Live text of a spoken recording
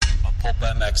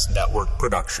Pulp MX Network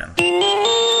production.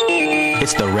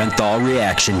 It's the Renthal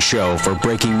Reaction Show for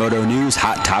breaking moto news,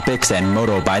 hot topics, and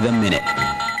moto by the minute.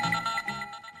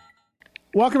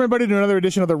 Welcome, everybody, to another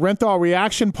edition of the Renthal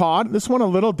Reaction Pod. This one a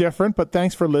little different, but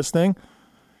thanks for listening.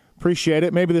 Appreciate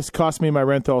it. Maybe this cost me my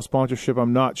Renthal sponsorship.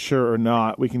 I'm not sure or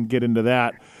not. We can get into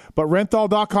that. But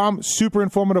renthal.com, super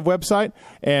informative website.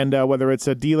 And whether it's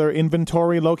a dealer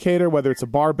inventory locator, whether it's a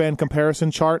bar band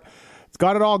comparison chart, it's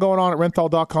got it all going on at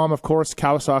renthal.com. Of course,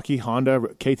 Kawasaki, Honda,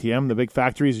 KTM, the big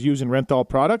factories using Renthal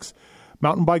products.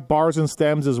 Mountain bike bars and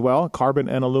stems as well. Carbon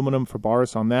and aluminum for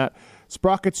bars on that.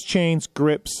 Sprockets, chains,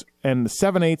 grips, and the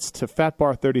 7/8 to Fat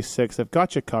Bar 36 have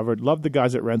got you covered. Love the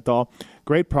guys at Renthal.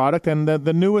 Great product. And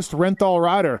the newest Renthal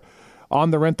rider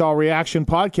on the Renthal Reaction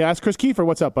Podcast, Kris Keefer.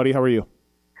 What's up, buddy? How are you?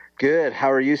 Good.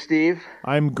 How are you, Steve?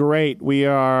 I'm great. We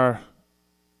are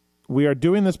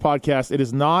doing this podcast. It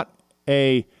is not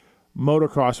a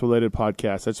motocross related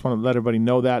podcast. I just want to let everybody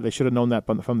know that. They should have known that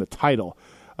from the title.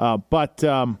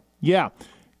 Yeah,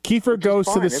 Keefer goes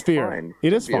to the Sphere.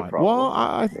 It is fine. Well,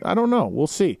 I don't know. We'll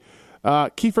see.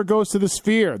 Keefer goes to the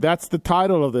Sphere. That's the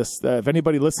title of this. If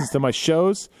anybody listens to my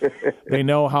shows, they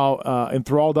know how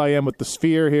enthralled I am with the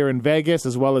Sphere here in Vegas,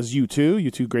 as well as U2.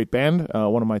 U2, great band,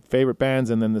 one of my favorite bands.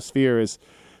 And then the Sphere is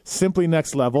simply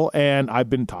next level. And I've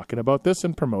been talking about this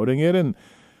and promoting it,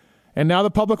 and now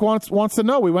the public wants to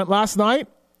know. We went last night,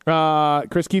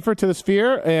 Kris Keefer, to the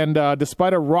Sphere, and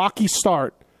despite a rocky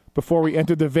start before we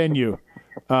entered the venue,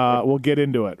 we'll get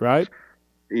into it, right?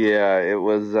 Yeah, it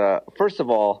was, first of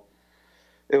all,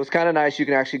 it was kind of nice. You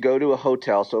can actually go to a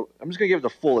hotel. So I'm just going to give the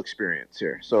full experience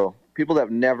here. So people that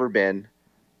have never been,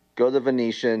 go to the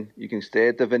Venetian. You can stay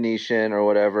at the Venetian or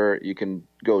whatever. You can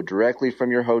go directly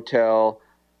from your hotel.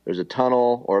 There's a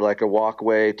tunnel or like a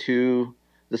walkway to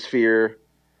the Sphere,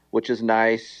 which is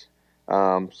nice.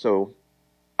 So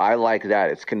I like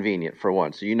that. It's convenient for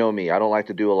one. So you know me. I don't like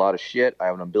to do a lot of shit. I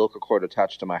have an umbilical cord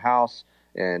attached to my house.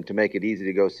 And to make it easy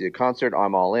to go see a concert,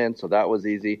 I'm all in. So that was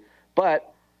easy.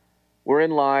 But we're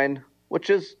in line, which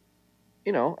is,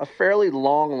 a fairly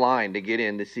long line to get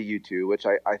in to see U2, which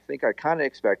I think I kind of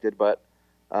expected. But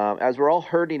as we're all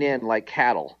herding in like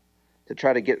cattle to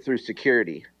try to get through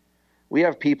security, we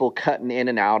have people cutting in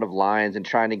and out of lines and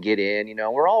trying to get in.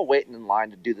 We're all waiting in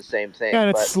line to do the same thing. And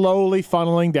it's slowly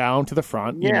funneling down to the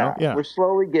front. Yeah, we're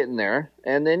slowly getting there.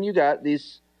 And then you got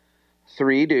these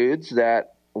three dudes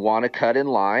that want to cut in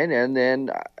line, and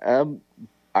then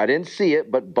I didn't see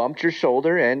it, but bumped your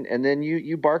shoulder, and then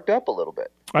you barked up a little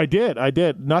bit. I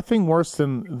did. Nothing worse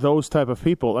than those type of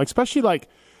people, especially like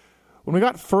when we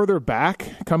got further back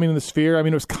coming to the Sphere. I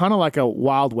mean, it was kind of like a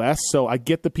Wild West, so I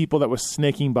get the people that were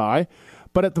snaking by.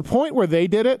 But at the point where they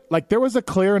did it, like there was a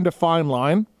clear and defined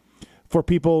line for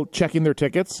people checking their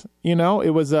tickets.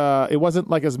 It wasn't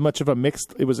like as much of a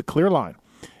mixed, it was a clear line.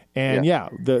 And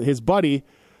his buddy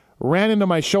ran into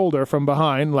my shoulder from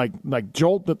behind, like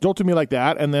jolted me like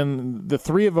that, and then the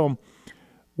three of them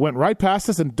went right past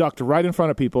us and ducked right in front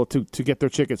of people to get their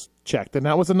tickets checked, and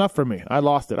that was enough for me. I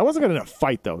lost it. I wasn't going to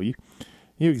fight though. You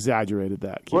exaggerated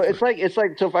that, Keefer. Well, it's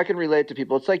like so if I can relate to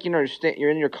people, it's like you're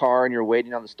in your car and you're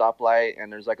waiting on the stoplight,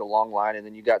 and there's like a long line, and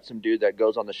then you got some dude that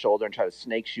goes on the shoulder and try to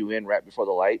snakes you in right before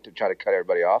the light to try to cut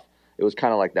everybody off. It was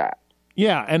kind of like that.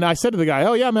 Yeah, and I said to the guy,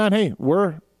 "Oh yeah, man, hey,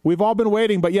 We've all been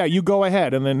waiting, but yeah, you go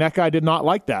ahead." And then that guy did not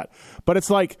like that. But it's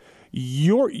like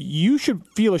you should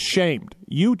feel ashamed.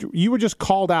 You were just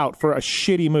called out for a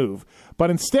shitty move. But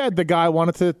instead, the guy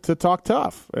wanted to talk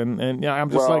tough, and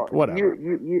I'm just like, whatever.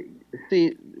 You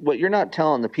see, what you're not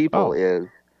telling the people is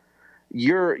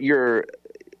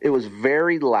it was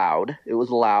very loud. It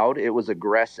was loud. It was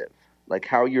aggressive, like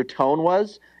how your tone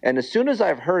was. And as soon as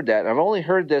I've heard that, and I've only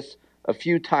heard this a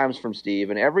few times from Steve,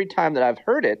 and every time that I've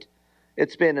heard it,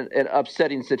 it's been an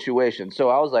upsetting situation. So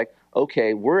I was like,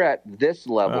 okay, we're at this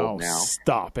level now.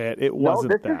 Stop it. It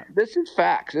wasn't that. This is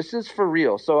facts. This is for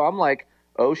real. So I'm like,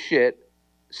 oh, shit.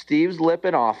 Steve's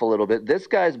lipping off a little bit. This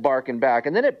guy's barking back.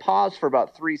 And then it paused for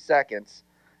about 3 seconds.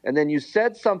 And then you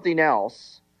said something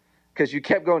else because you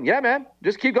kept going, yeah, man,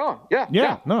 just keep going.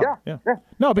 Yeah.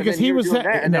 No, because he was that.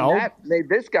 And then that made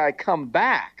this guy come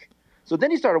back. So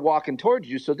then he started walking towards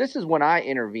you. So this is when I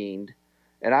intervened.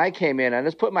 And I came in, and I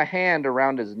just put my hand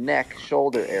around his neck,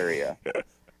 shoulder area.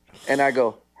 And I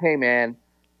go, hey, man,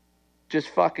 just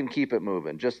fucking keep it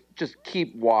moving. Just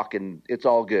keep walking. It's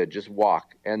all good. Just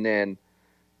walk. And then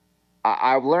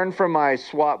I've learned from my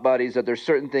SWAT buddies that there's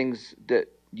certain things that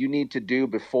you need to do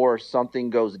before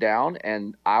something goes down.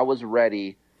 And I was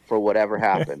ready for whatever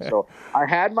happened. So I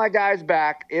had my guys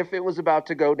back if it was about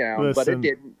to go down, but it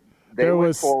didn't. They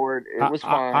went forward. It was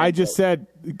fine. I just said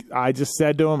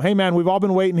to him, "Hey, man, we've all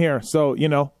been waiting here, so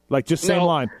just same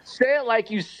line." Say it like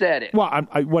you said it. Well,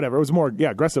 whatever. It was more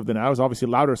aggressive than that. I was obviously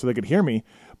louder so they could hear me.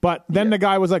 But then the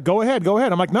guy was like, "Go ahead, go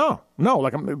ahead." I'm like, "No,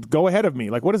 like go ahead of me.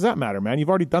 Like, what does that matter, man? You've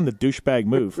already done the douchebag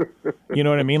move. You know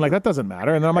what I mean? Like that doesn't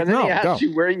matter." And then I'm like, and then "No, he asked go."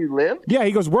 you where you live? Yeah,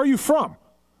 he goes, "Where are you from?"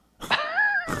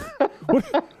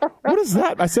 What is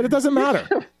that? I said it doesn't matter.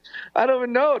 I don't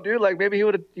even know, dude. Like maybe he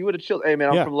would have chilled. Hey, man,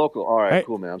 I'm from local. All right,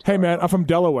 cool, man. Hey, man, I'm from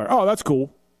Delaware. Oh, that's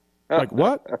cool. Like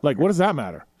what? Like what does that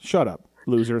matter? Shut up,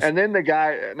 losers. And then the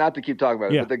guy, not to keep talking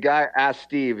about it, but the guy asked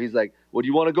Steve. He's like, "Well, do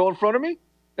you want to go in front of me?"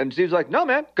 And Steve's like, "No,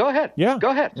 man, go ahead. Yeah, go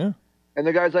ahead." Yeah. And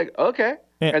the guy's like, "Okay."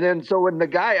 Yeah. And then so when the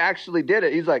guy actually did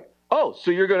it, he's like, "Oh,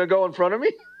 so you're gonna go in front of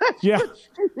me?" That's what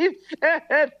Steve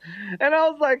said. And I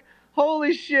was like,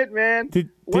 holy shit, man.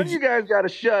 One of you guys got to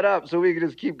shut up so we can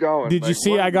just keep going. Did you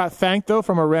see I got thanked, though,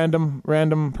 from a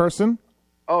random person?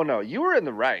 Oh, no. You were in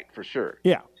the right, for sure.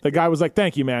 Yeah. The guy was like,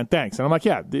 "Thank you, man. Thanks." And I'm like,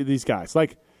 yeah, these guys.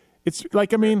 Like, it's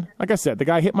like, I mean, like I said, the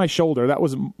guy hit my shoulder. That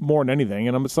was more than anything.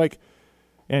 And I'm just like,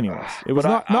 anyways, it was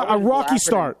not a rocky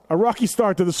start. A rocky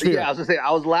start to the Sphere. Yeah, I was going to say,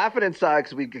 I was laughing inside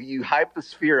because you hyped the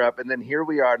Sphere up, and then here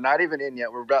we are, not even in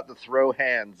yet. We're about to throw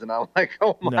hands. And I'm like,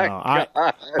 oh, my God.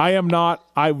 I am not.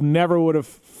 I never would have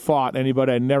fought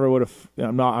anybody. I never would have.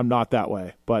 I'm not that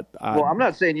way. But well, I'm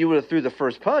not saying you would have threw the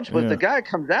first punch, but if the guy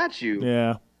comes at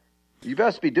you, you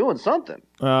best be doing something.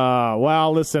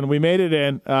 Well, listen, we made it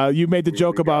in. You made the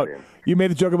joke about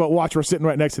watch. We're sitting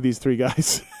right next to these three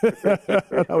guys.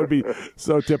 That would be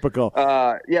so typical.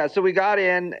 So we got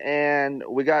in and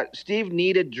Steve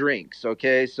needed drinks.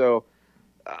 Okay, so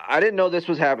I didn't know this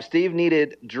was happening. Steve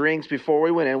needed drinks before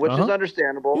we went in, which is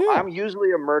understandable. Yeah. I'm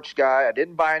usually a merch guy. I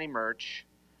didn't buy any merch.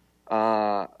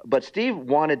 But Steve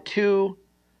wanted 2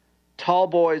 tall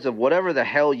boys of whatever the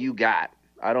hell you got.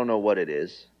 I don't know what it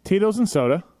is. Tito's and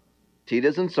soda.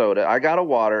 I got a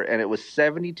water, and it was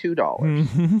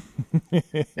 $72.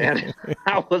 And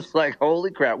I was like, holy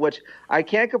crap, which I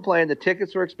can't complain. The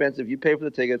tickets were expensive. You pay for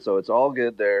the tickets, so it's all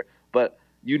good there. But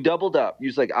you doubled up. You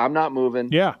was like, I'm not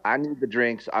moving. Yeah. I need the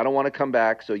drinks. I don't want to come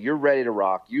back. So you're ready to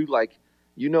rock. You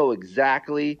know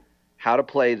exactly how to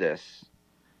play this.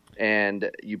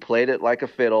 And you played it like a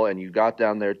fiddle, and you got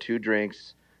down there 2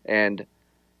 drinks. And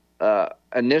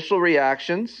initial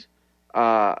reactions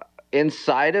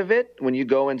inside of it, when you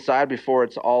go inside before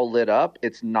it's all lit up,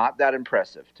 it's not that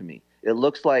impressive to me. It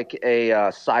looks like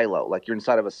a silo, like you're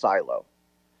inside of a silo.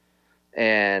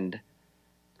 And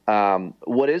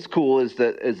what is cool is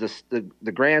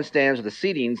the grandstands or the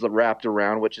seatings wrapped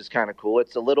around, which is kind of cool.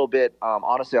 It's a little bit,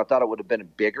 honestly, I thought it would have been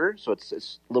bigger, so it's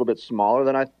a little bit smaller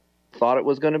than I thought it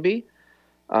was going to be.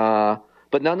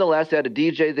 But nonetheless, they had a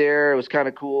DJ there. It was kind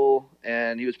of cool,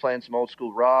 and he was playing some old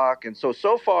school rock. And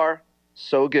so far,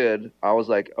 so good. I was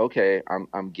like, okay,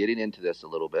 I'm getting into this a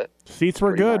little bit. Seats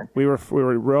were good. Nice. We were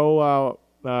row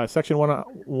section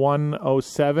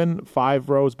 107, 5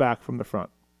 rows back from the front.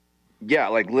 Yeah,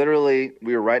 like literally,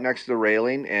 we were right next to the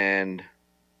railing, and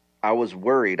I was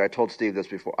worried. I told Steve this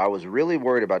before. I was really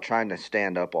worried about trying to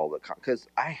stand up all the time because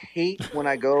I hate when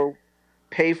I go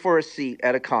pay for a seat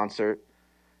at a concert.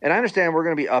 And I understand we're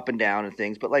going to be up and down and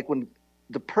things, but like when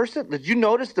the person, did you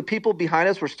notice the people behind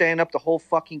us were standing up the whole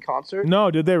fucking concert?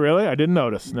 No, did they really? I didn't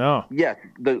notice. No. Yeah,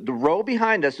 the row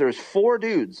behind us, there's 4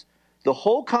 dudes, the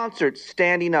whole concert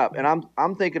standing up, and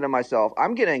I'm thinking to myself,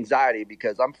 I'm getting anxiety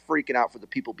because I'm freaking out for the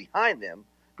people behind them,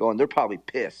 going, they're probably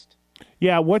pissed.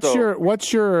 Yeah, what's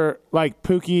your like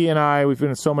Pookie and I? We've been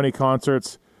to so many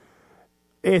concerts.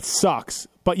 It sucks,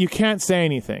 but you can't say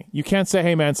anything. You can't say,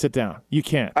 "Hey, man, sit down." You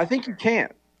can't. I think you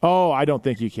can. Oh, I don't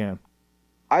think you can.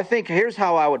 I think here's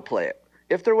how I would play it.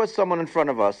 If there was someone in front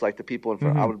of us, like the people in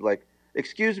front, I would be like,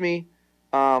 "Excuse me,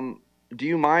 do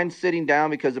you mind sitting down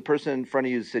because the person in front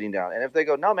of you is sitting down?" And if they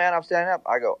go, "No, man, I'm standing up,"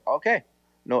 I go, "Okay,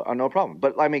 no problem."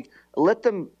 But I mean, let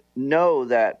them know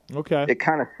that it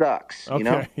kind of sucks. Okay. You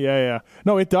know? Yeah.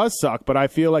 No, it does suck, but I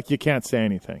feel like you can't say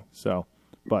anything. So,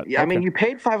 but yeah, I mean, you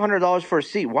paid $500 for a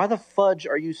seat. Why the fudge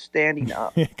are you standing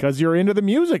up? Because you're into the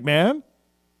music, man.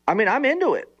 I mean, I'm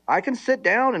into it. I can sit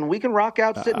down and we can rock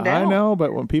out sitting down. I know,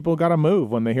 but when people got to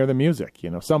move when they hear the music,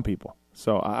 some people.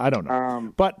 So I don't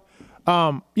know.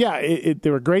 They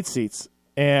were great seats.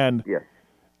 And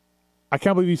I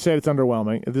can't believe you said it's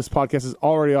underwhelming. This podcast is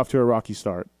already off to a rocky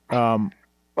start.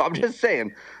 Well, I'm just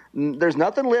saying, there's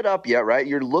nothing lit up yet, right?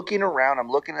 You're looking around. I'm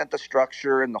looking at the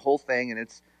structure and the whole thing, and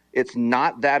it's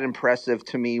not that impressive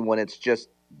to me when it's just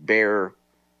bare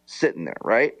sitting there,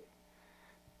 right?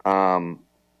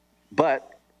 But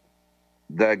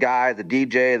the guy, the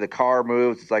DJ, the car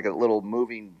moves. It's like a little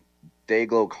moving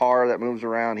Dayglow car that moves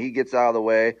around. He gets out of the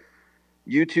way.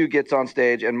 U2 gets on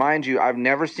stage, and mind you, I've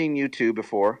never seen U2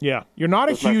 before. Yeah, you're not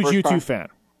a huge U2 fan.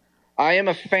 I am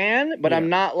a fan, but I'm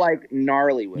not like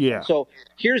gnarly with it. So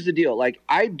here's the deal. Like,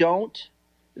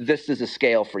 this is a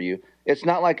scale for you. It's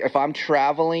not like if I'm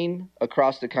traveling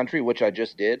across the country, which I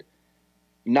just did,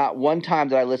 not one time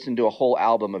did I listen to a whole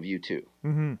album of U2.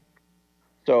 Mm-hmm.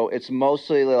 So it's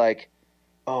mostly like,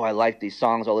 oh, I like these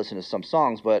songs. I'll listen to some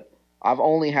songs, but I've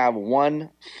only have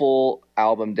one full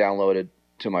album downloaded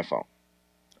to my phone.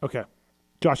 Okay.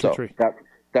 Joshua Tree.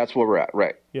 That's where we're at,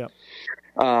 right? Yeah.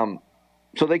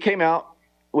 So they came out,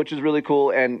 which is really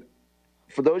cool. And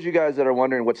for those of you guys that are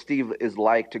wondering what Steve is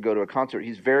like to go to a concert,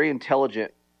 he's very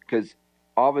intelligent because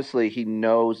obviously he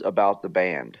knows about the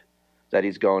band that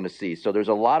he's going to see. So there's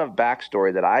a lot of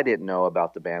backstory that I didn't know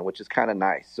about the band, which is kind of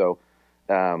nice. So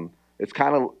it's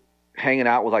kind of hanging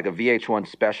out with like a VH1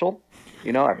 special.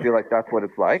 You know, I feel like that's what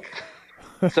it's like.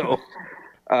 So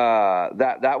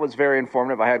that was very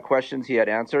informative. I had questions, he had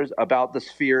answers about the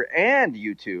Sphere and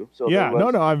U2. So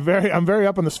I'm very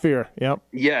up on the Sphere. Yep.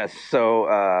 Yes.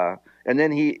 So and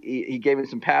then he gave me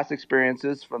some past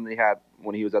experiences from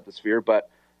when he was at the Sphere. But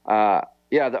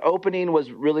the opening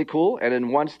was really cool. And then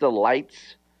once the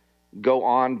lights go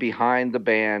on behind the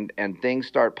band and things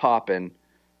start popping,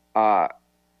 God,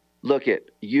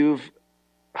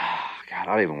 I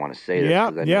don't even want to say this.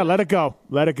 Yeah, let it go.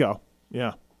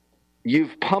 Yeah.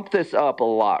 You've pumped this up a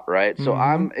lot, right? So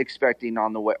I'm expecting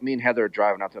on the way, me and Heather are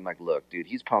driving out there. I'm like, look, dude,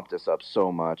 he's pumped this up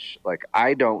so much. Like,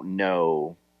 I don't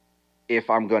know if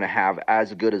I'm going to have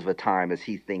as good of a time as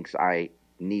he thinks I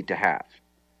need to have.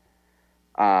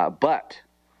 But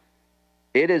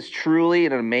it is truly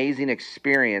an amazing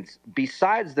experience.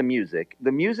 Besides the music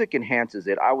enhances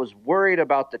it. I was worried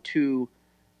about the two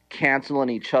canceling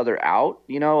each other out,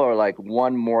 or like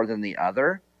one more than the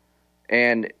other.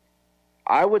 And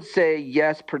I would say,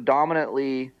 yes,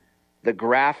 predominantly the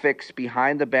graphics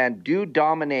behind the band do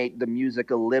dominate the music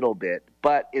a little bit,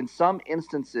 but in some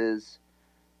instances,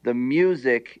 the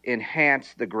music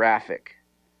enhanced the graphic,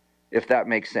 if that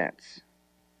makes sense.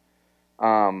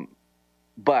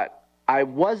 But I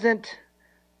wasn't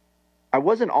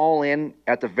all in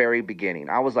at the very beginning.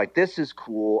 I was like, this is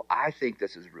cool. I think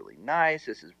this is really nice.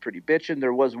 This is pretty bitchin'.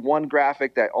 There was one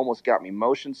graphic that almost got me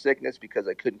motion sickness because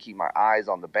I couldn't keep my eyes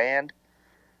on the band,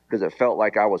 because it felt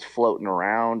like I was floating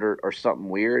around or something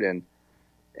weird.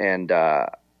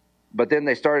 But then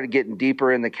they started getting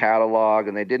deeper in the catalog,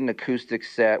 and they did an acoustic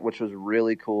set, which was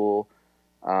really cool.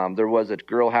 There was a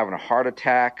girl having a heart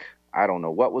attack. I don't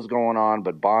know what was going on,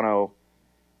 but Bono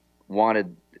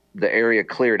wanted the area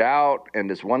cleared out, and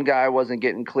this one guy wasn't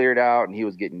getting cleared out, and he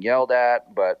was getting yelled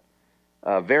at. But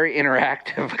a very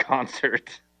interactive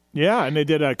concert. Yeah, and they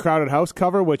did a Crowded House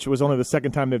cover, which was only the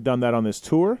second time they've done that on this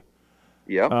tour.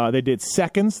 Yep. They did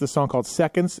Seconds, the song called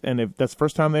Seconds, and that's the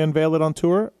first time they unveiled it on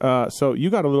tour. So you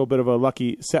got a little bit of a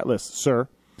lucky set list, sir.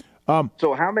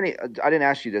 So how many, I didn't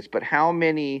ask you this, but how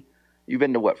many, you've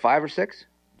been to what, 5 or 6?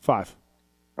 5.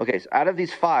 Okay, so out of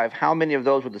these 5, how many of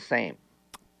those were the same?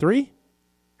 3?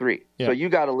 3. Yeah. So you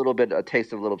got a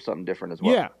taste of a little something different as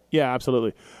well. Yeah,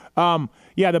 absolutely.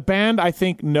 The band, I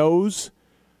think, knows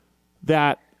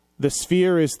that the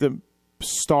Sphere is the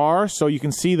star, so you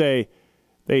can see they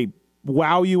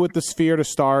wow you with the Sphere to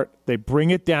start. They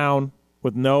bring it down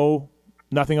with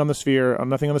nothing on the Sphere,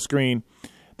 nothing on the screen.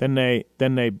 Then they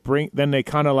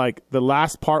kind of like the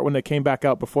last part when they came back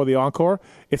out before the encore.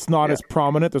 It's not as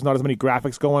prominent. There's not as many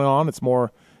graphics going on. It's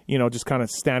more, just kind of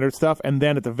standard stuff. And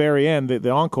then at the very end, the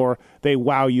encore, they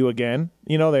wow you again.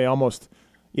 They almost,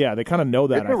 they kind of know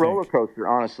that. It's a roller coaster,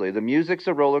 honestly. The music's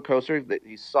a roller coaster.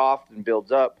 He's soft and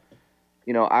builds up.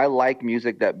 I like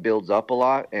music that builds up a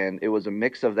lot, and it was a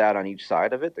mix of that on each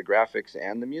side of it, the graphics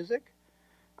and the music.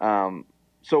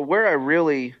 So where I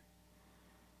really,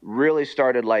 really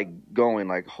started like going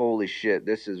like, holy shit,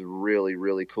 this is really,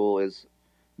 really cool, is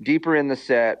deeper in the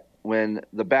set when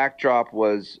the backdrop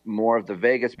was more of the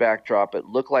Vegas backdrop. It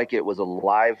looked like it was a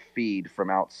live feed from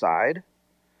outside.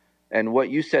 And what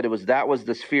you said, that was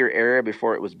the Sphere area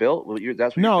before it was built? That's what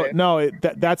you're saying? No,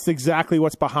 that's exactly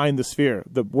what's behind the Sphere,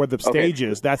 where the stage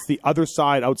is. That's the other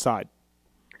side outside.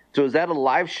 So is that a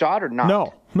live shot or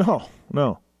not?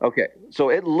 No. Okay, so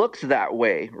it looks that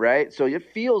way, right? So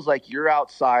it feels like you're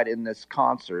outside in this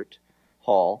concert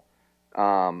hall.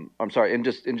 I'm sorry, in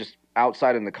just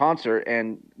outside in the concert,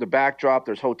 and the backdrop,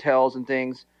 there's hotels and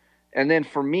things. And then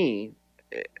for me,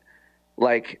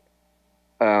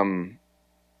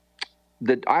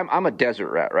 I'm a desert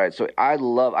rat, right? So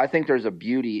I think there's a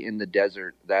beauty in the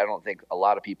desert that I don't think a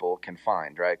lot of people can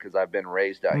find, right? Because I've been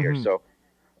raised out here. So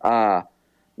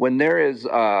when there is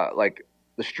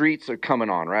the streets are coming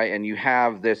on, right? And you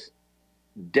have this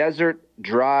desert,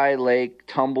 dry lake,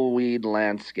 tumbleweed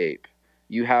landscape.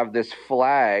 You have this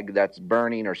flag that's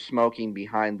burning or smoking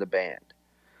behind the band.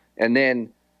 And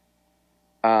then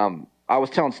I was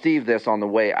telling Steve this on the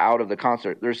way out of the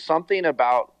concert. There's something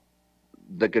about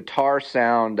the guitar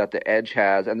sound that the Edge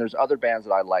has, and there's other bands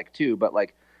that I like too, but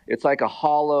like it's like a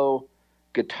hollow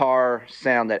guitar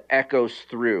sound that echoes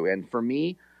through. And for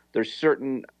me, there's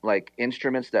certain like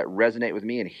instruments that resonate with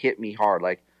me and hit me hard.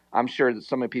 Like I'm sure that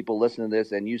some of the people listening to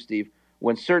this, and you, Steve,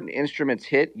 when certain instruments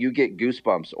hit, you get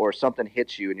goosebumps or something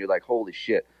hits you and you're like, holy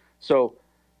shit. So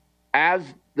as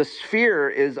the Sphere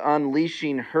is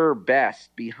unleashing her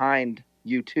best behind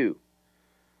U2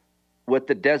 with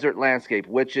the desert landscape,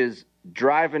 which is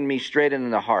driving me straight into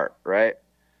the heart, right?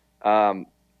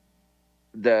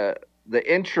 The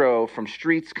intro from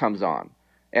Streets comes on.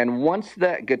 And once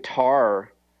that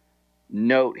guitar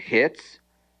note hits,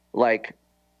 like,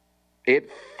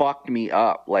 it fucked me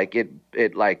up. Like you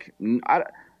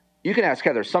can ask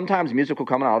Heather. Sometimes music will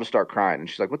come on, I'll just start crying, and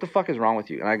she's like, "What the fuck is wrong with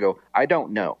you?" And I go, "I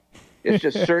don't know. It's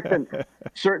just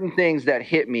certain things that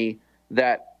hit me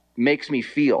that makes me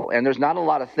feel." And there's not a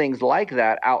lot of things like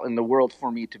that out in the world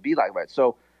for me to be like that.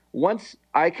 So once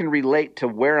I can relate to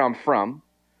where I'm from,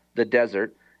 the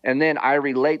desert, and then I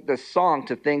relate the song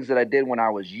to things that I did when I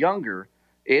was younger,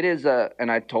 it is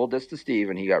and I told this to Steve,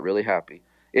 and he got really happy.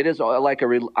 It is like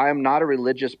I'm not a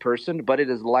religious person, but it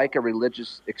is like a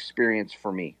religious experience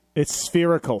for me. It's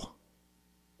spherical.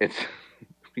 It's,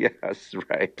 yes,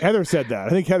 right. Heather said that. I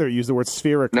think Heather used the word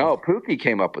spherical. No, Pookie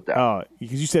came up with that. Oh,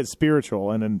 because you said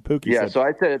spiritual, and then Pookie said... Yeah, so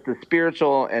I said it's a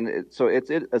spiritual, and it's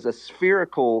a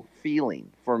spherical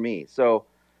feeling for me. So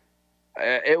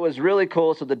it was really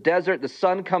cool. So the desert, the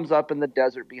sun comes up in the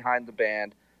desert behind the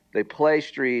band. They play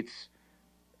Streets.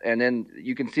 And then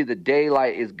you can see the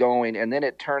daylight is going, and then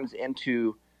it turns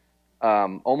into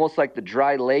almost like the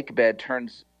dry lake bed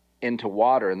turns into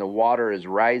water, and the water is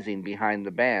rising behind the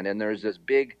band. And there's this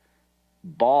big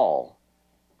ball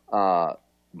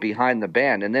behind the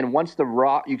band. And then once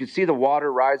you can see the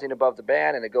water rising above the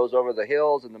band, and it goes over the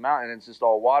hills and the mountain, and it's just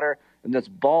all water. And this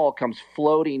ball comes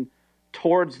floating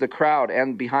towards the crowd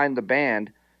and behind the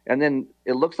band. And then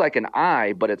it looks like an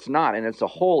eye, but it's not. And it's a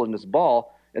hole in this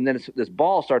ball. And then this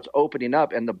ball starts opening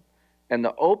up, and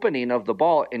the opening of the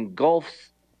ball engulfs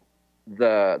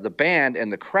the band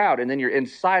and the crowd, and then you're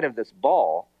inside of this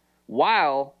ball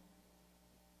while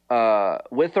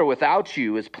With or Without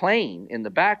You is playing in the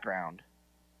background.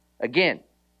 Again,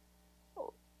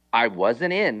 I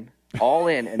wasn't all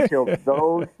in until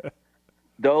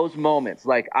those moments.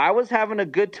 Like, I was having a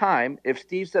good time. If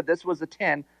Steve said this was a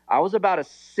 10, I was about a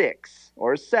 6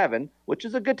 or a 7, which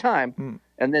is a good time.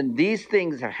 And then these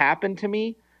things have happened to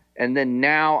me, and then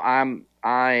now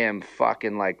I am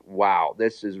fucking like, wow,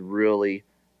 this is really,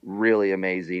 really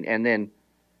amazing. And then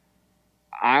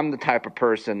I'm the type of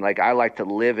person, like, I like to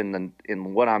live in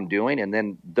what I'm doing, and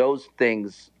then those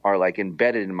things are like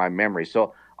embedded in my memory.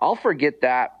 So I'll forget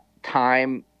that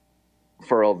time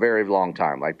for a very long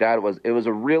time. Like, it was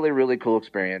a really, really cool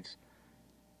experience.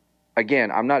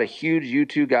 Again, I'm not a huge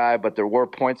U2 guy, but there were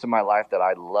points in my life that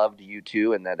I loved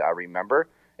U2 and that I remember,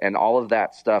 and all of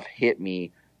that stuff hit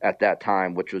me at that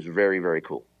time, which was very, very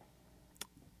cool.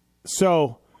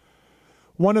 So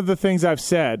one of the things I've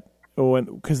said,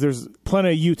 because there's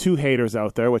plenty of U2 haters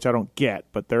out there, which I don't get,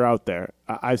 but they're out there.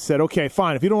 I've said, okay,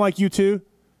 fine. If you don't like U2,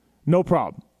 no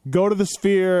problem. Go to the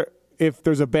Sphere if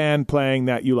there's a band playing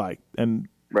that you like. And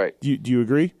right. Do you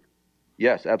agree?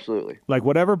 Yes, absolutely. Like,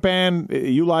 whatever band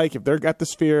you like, if they're at the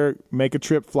Sphere, make a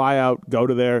trip, fly out, go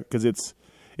to there, because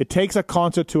it takes a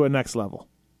concert to a next level.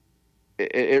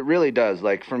 It really does.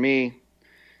 Like, for me,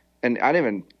 and I didn't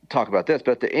even talk about this,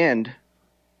 but at the end,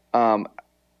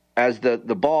 as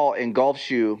the ball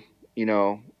engulfs you,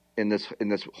 in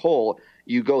this hole,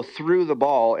 you go through the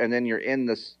ball, and then you're in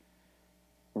this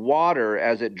water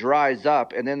as it dries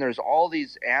up, and then there's all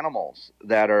these animals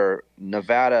that are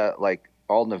Nevada, like,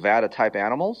 all Nevada type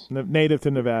animals. Native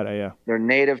to Nevada, yeah. They're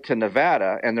native to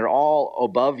Nevada, and they're all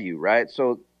above you, right?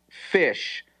 So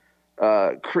fish,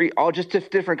 all just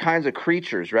different kinds of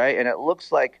creatures, right? And it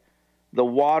looks like the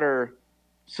water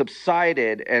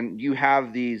subsided, and you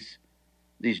have these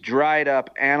dried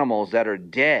up animals that are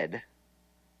dead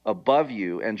above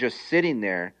you and just sitting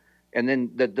there. And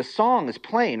then the song is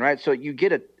playing, right? So you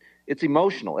get it's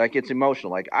emotional. Like, it's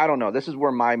emotional. Like, I don't know. This is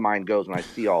where my mind goes when I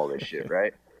see all this shit,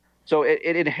 right? So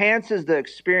it enhances the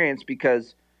experience,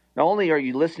 because not only are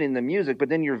you listening to the music, but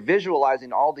then you're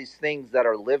visualizing all these things that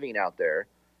are living out there.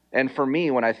 And for me,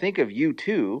 when I think of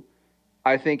U2,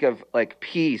 I think of, like,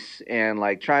 peace and,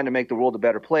 like, trying to make the world a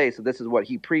better place. So this is what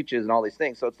he preaches and all these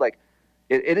things. So it's like,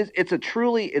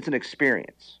 it's an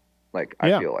experience. Like,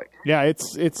 I feel like. Yeah,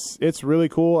 it's really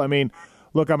cool. I mean,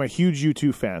 look, I'm a huge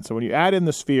U2 fan. So when you add in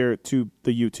the Sphere to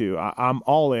the U2, I'm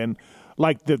all in.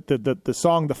 Like the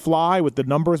song The Fly with the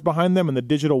numbers behind them and the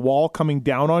digital wall coming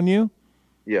down on you.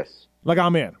 Yes. Like,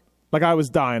 I'm in. Like, I was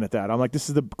dying at that. I'm like, this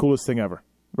is the coolest thing ever.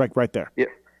 Right there. Yeah.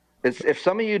 If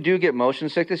some of you do get motion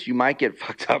sickness, you might get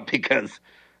fucked up because,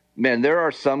 man, there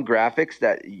are some graphics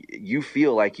that you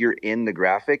feel like you're in the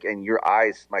graphic and your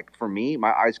eyes, like for me,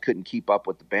 my eyes couldn't keep up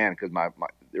with the band because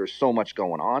there was so much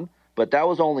going on. But that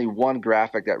was only one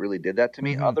graphic that really did that to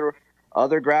me. Mm-hmm.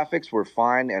 Other graphics were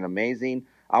fine and amazing.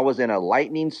 I was in a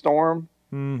lightning storm.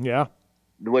 Yeah.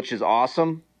 Which is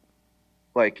awesome.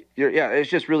 Like, it's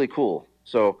just really cool.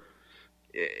 So,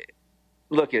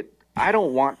 look, I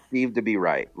don't want Steve to be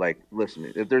right. Like,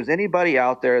 listen, if there's anybody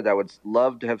out there that would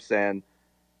love to have said,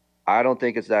 I don't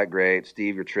think it's that great,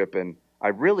 Steve, you're tripping, I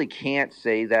really can't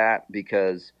say that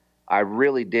because I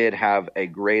really did have a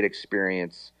great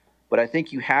experience. But I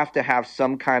think you have to have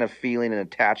some kind of feeling and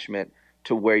attachment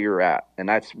to where you're at, and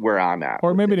that's where I'm at.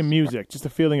 Or maybe to music, just a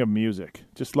feeling of music,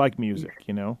 just like music,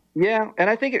 you know? Yeah, and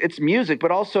I think it's music,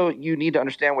 but also you need to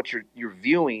understand what you're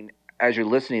viewing as you're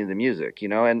listening to the music, you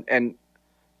know? And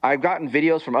I've gotten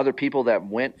videos from other people that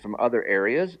went from other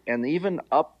areas, and even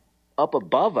up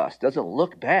above us doesn't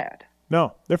look bad.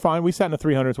 No, they're fine. We sat in the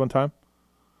 300s one time.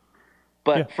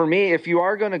 But for me, if you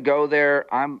are going to go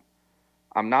there, I'm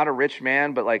not a rich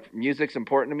man, but like music's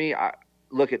important to me.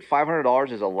 Look, at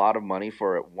 $500 is a lot of money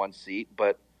for one seat,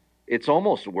 but it's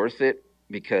almost worth it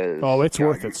because it's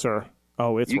worth it, sir.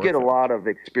 You get a lot of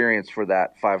experience for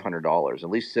that $500. At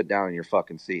least sit down in your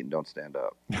fucking seat and don't stand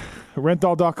up.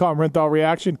 Renthal.com, Renthal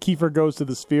Reaction. Keefer goes to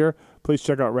the Sphere. Please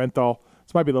check out Renthal.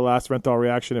 This might be the last Renthal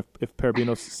Reaction if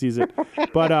Perabino sees it.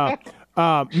 But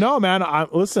no, man. I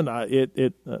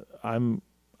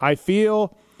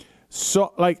feel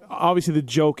so like obviously the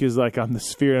joke is like I'm the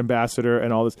Sphere ambassador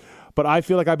and all this. But I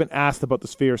feel like I've been asked about the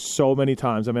Sphere so many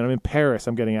times. I mean, I'm in Paris.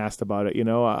 I'm getting asked about it. You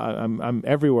know, I'm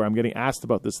everywhere. I'm getting asked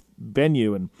about this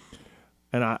venue, and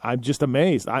I'm just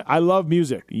amazed. I love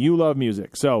music. You love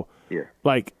music, so yeah.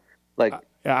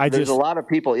 There's a lot of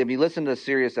people. If you listen to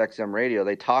Sirius XM radio,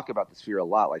 they talk about the Sphere a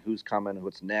lot, like who's coming,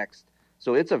 what's next.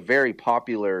 So it's a very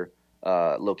popular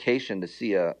location to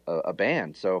see a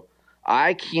band. So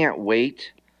I can't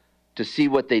wait to see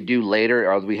what they do later.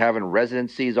 Are we having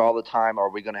residencies all the time? Are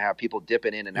we going to have people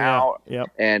dipping in and out? Yep.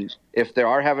 And if they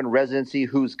are having residency,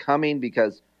 who's coming?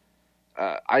 Because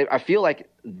I feel like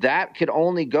that could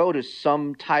only go to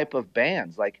some type of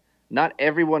bands. Like not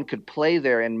everyone could play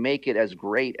there and make it as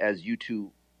great as U2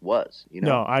 was. You know?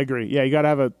 No, I agree. Yeah, you got to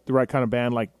have the right kind of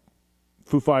band. Like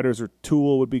Foo Fighters or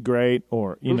Tool would be great.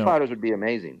 Or Foo Fighters would be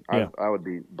amazing. Yeah. I would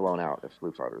be blown out if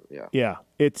Foo Fighters. Yeah. Yeah,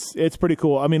 it's pretty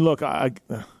cool. I mean, look,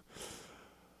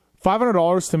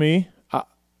 $500 to me,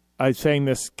 I'm saying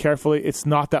this carefully, it's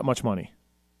not that much money.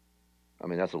 I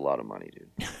mean, that's a lot of money, dude.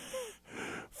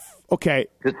 Okay.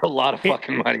 It's a lot of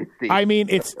fucking money, Steve. I mean,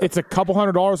 it's a couple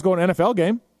 $100 going to an NFL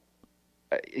game.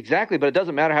 Exactly, but it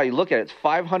doesn't matter how you look at it. It's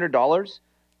 $500.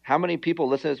 How many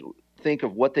people think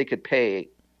of what they could pay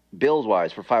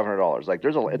bills-wise for $500? Like,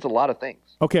 it's a lot of things.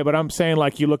 Okay, but I'm saying,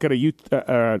 like, you look at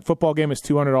a football game is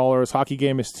 $200, hockey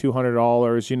game is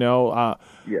 $200, you know.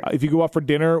 If you go out for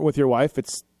dinner with your wife,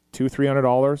 it's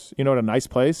 $200-$300, you know, at a nice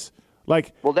place.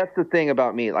 Like, well, that's the thing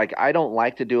about me. Like, I don't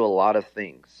like to do a lot of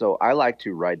things. So I like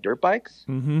to ride dirt bikes,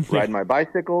 ride my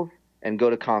bicycles, and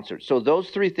go to concerts. So those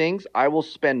three things I will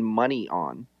spend money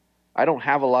on. I don't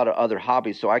have a lot of other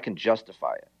hobbies, so I can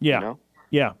justify it. Yeah, you know?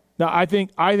 Yeah. Now, I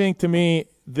think to me,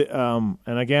 and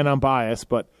again, I'm biased,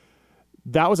 but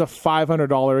that was a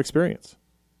 $500 experience.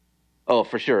 Oh,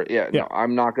 for sure. Yeah. No,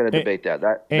 I'm not going to debate that.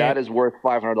 That is worth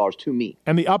 $500 to me.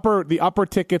 And the upper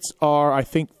tickets are, I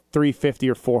think, $350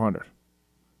 or $400.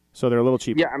 So they're a little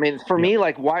cheaper. Yeah, I mean, for me,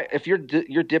 like, why if you're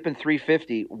dipping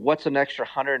 $350, what's an extra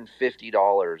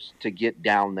 $150 to get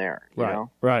down there? You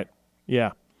know? Right.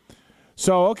 Yeah.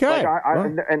 So okay.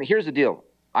 And here's the deal: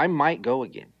 I might go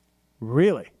again.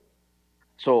 Really?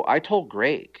 So I told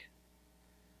Greg,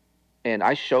 and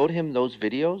I showed him those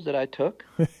videos that I took.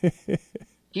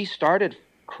 He started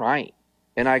crying,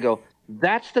 and I go,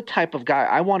 "That's the type of guy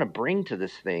I want to bring to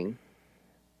this thing,"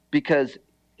 because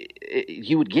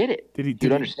he would get it.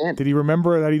 You'd understand. Did he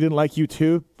remember that he didn't like you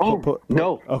too? Oh,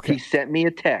 no. Okay. He sent me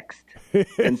a text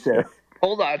and said,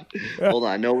 hold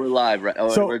on. No, we're live. Right?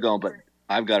 Oh, we're going, but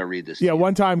I've got to read this. Yeah,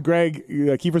 one time Greg,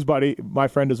 Keefer's buddy, my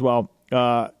friend as well,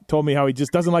 told me how he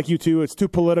just doesn't like U2. It's too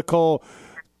political.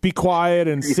 Be quiet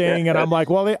and sing. And I'm like,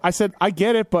 well, I said, I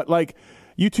get it, but like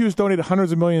U2's donated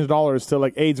hundreds of millions of dollars to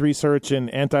like AIDS research and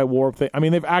anti-war thing. I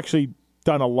mean, they've actually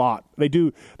done a lot. They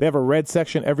have a red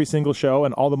section every single show,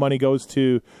 and all the money goes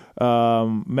to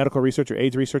medical research or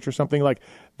AIDS research or something. Like,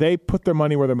 they put their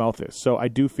money where their mouth is. So I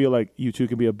do feel like U2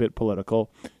 can be a bit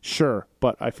political, sure,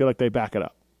 but I feel like they back it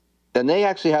up. And they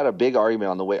actually had a big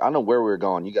argument on the way. I don't know where we were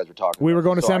going. You guys were talking. We were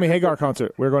going to Sammy Hagar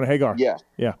concert. We were going to Hagar. Yeah.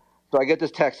 Yeah. So I get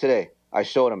this text today. I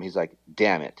showed him. He's like,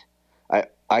 damn it.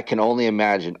 I can only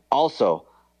imagine. Also,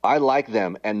 I like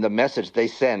them and the message they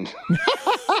send.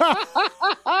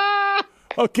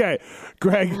 Okay,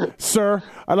 Greg, sir,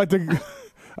 I'd like to.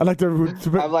 I'm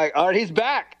like, all right, he's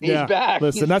back. He's back.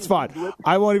 Listen, that's fine.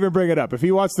 I won't even bring it up. If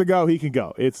he wants to go, he can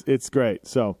go. It's great.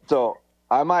 So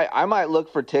I might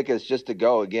look for tickets just to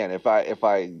go again if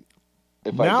I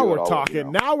now we're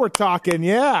talking. Now we're talking.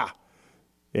 Yeah.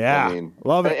 Yeah, I mean,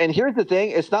 love it. And here's the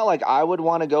thing. It's not like I would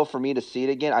want to go for me to see it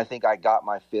again. I think I got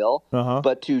my fill.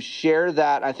 But to share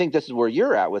that, I think this is where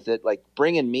you're at with it, like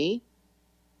bringing me,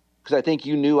 because I think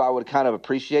you knew I would kind of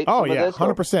appreciate some of this.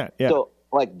 100%. Yeah. So,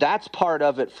 like, that's part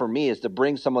of it for me, is to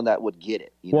bring someone that would get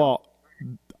it. You know?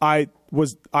 I'd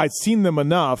seen them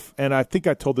enough, and I think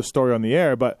I told the story on the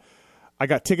air, but I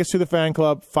got tickets to the fan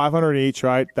club, $500 each,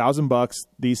 right? $1,000,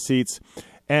 these seats.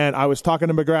 And I was talking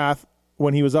to McGrath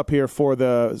when he was up here for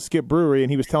the Skip Brewery, and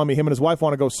he was telling me him and his wife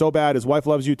want to go so bad. His wife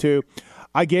loves U2.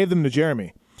 I gave them to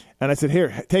Jeremy, and I said,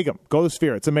 here, take them. Go to the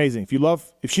Sphere. It's amazing.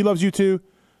 If she loves U2,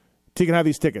 she can have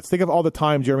these tickets. Think of all the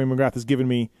time Jeremy McGrath has given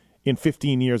me in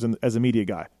 15 years as a media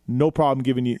guy. No problem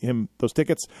giving him those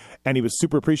tickets, and he was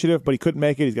super appreciative, but he couldn't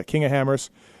make it. He's got King of Hammers.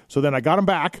 So then I got him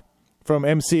back from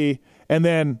MC, and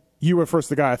then you were first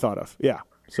the guy I thought of. Yeah.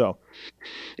 So,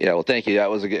 yeah, well, thank you. That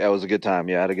was a good time.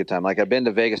 Yeah, I had a good time. Like, I've been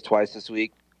to Vegas twice this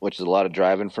week, which is a lot of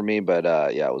driving for me, but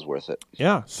yeah, it was worth it.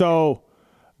 Yeah. So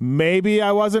maybe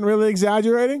I wasn't really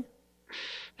exaggerating.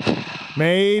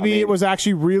 Maybe it was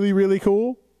actually really, really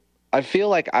cool. I feel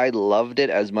like I loved it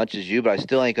as much as you, but I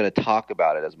still ain't going to talk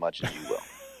about it as much as you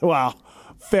will. Wow.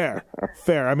 Fair.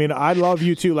 I mean, I love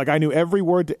you too. Like, I knew every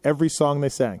word to every song they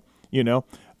sang, you know,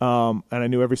 and I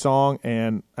knew every song.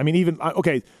 And I mean,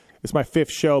 okay, it's my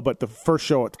fifth show, but the first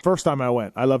time I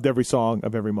went, I loved every song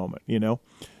of every moment, you know?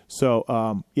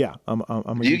 So, yeah, I'm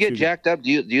a Do you get jacked up?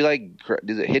 Do you like,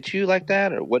 does it hit you like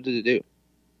that, or what does it do?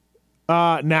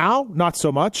 Now, not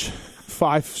so much.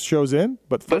 5 shows in,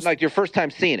 but like your first time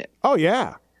seeing it. Oh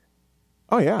yeah.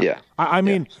 Yeah. I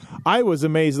mean, I was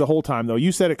amazed the whole time though.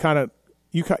 You said it kind of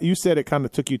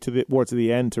took you towards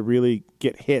the end to really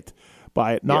get hit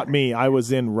by it. Not me. I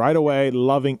was in right away,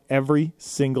 loving every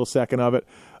single second of it.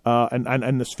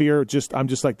 And the Sphere, I'm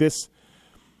just like this.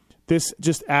 This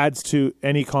just adds to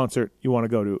any concert you want to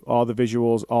go to. All the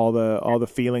visuals, all the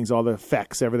feelings, all the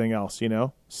effects, everything else, you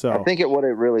know? So I think what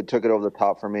it really took it over the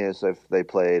top for me is if they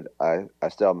played, I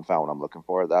still haven't found what I'm looking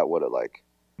for. That would have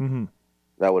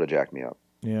that would have jacked me up.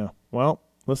 Yeah. Well,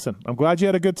 listen, I'm glad you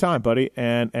had a good time, buddy.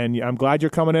 And I'm glad you're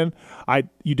coming in.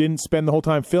 You didn't spend the whole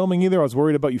time filming either. I was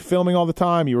worried about you filming all the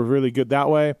time. You were really good that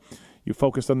way. You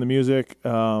focused on the music.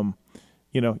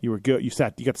 You know, you were good. You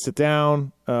got to sit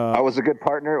down. I was a good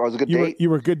partner. I was a good date. You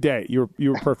were a good date. You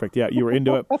were perfect. Yeah, you were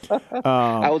into it.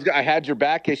 I had your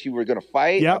back in case you were going to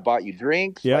fight. Yep. I bought you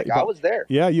drinks. Yeah, I was there.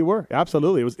 Yeah, you were.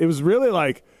 Absolutely. It was really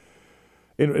like,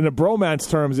 in a bromance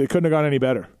terms, it couldn't have gone any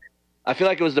better. I feel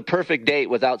like it was the perfect date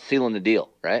without sealing the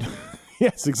deal, right?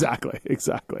 Yes, exactly.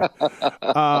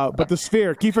 But the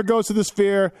Sphere, Keefer goes to the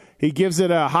Sphere. He gives it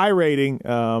a high rating.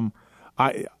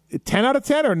 10 out of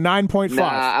 10 or 9.5?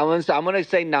 Nah, I'm going to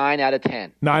say 9 out of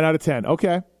 10. 9 out of 10.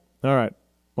 Okay. All right.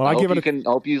 Well, I give it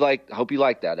hope you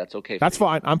like that. That's okay. That's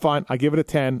fine. I'm fine. I give it a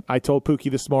 10. I told Pookie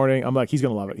this morning. I'm like, he's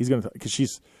going to love it. He's going to, because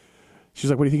she's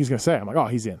like, what do you think he's going to say? I'm like, oh,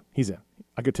 he's in.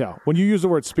 I could tell. When you used the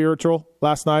word spiritual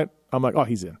last night, I'm like, oh,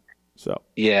 he's in. So.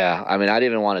 Yeah. I mean, I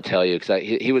didn't even want to tell you because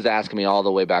he was asking me all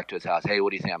the way back to his house. Hey, what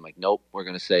do you think? I'm like, nope, we're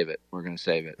going to save it.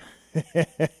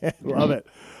 Love it.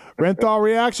 Renthal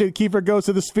reaction. Keefer goes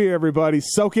to the Sphere, everybody.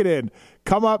 Soak it in.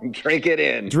 Come up. Drink it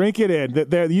in.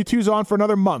 The U2's on for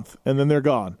another month, and then they're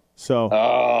gone. So.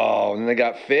 Oh, and they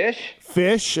got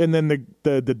Fish, and then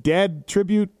the Dead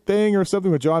tribute thing or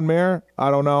something with John Mayer. I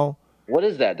don't know. What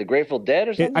is that? The Grateful Dead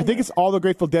or something? I think it's all the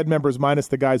Grateful Dead members minus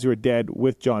the guys who are dead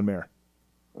with John Mayer.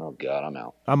 Oh, God, I'm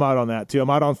out. I'm out on that, too. I'm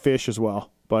out on Fish as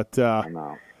well. But I'm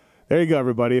out. There you go,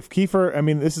 everybody. If Keefer, I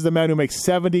mean, this is a man who makes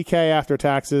 $70K after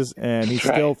taxes, and he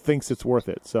still thinks it's worth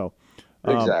it. So,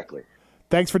 exactly.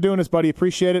 Thanks for doing this, buddy.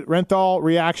 Appreciate it. Renthal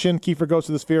reaction. Keefer goes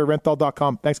to the Sphere.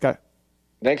 Renthal.com. Thanks, guy.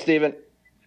 Thanks, Steven.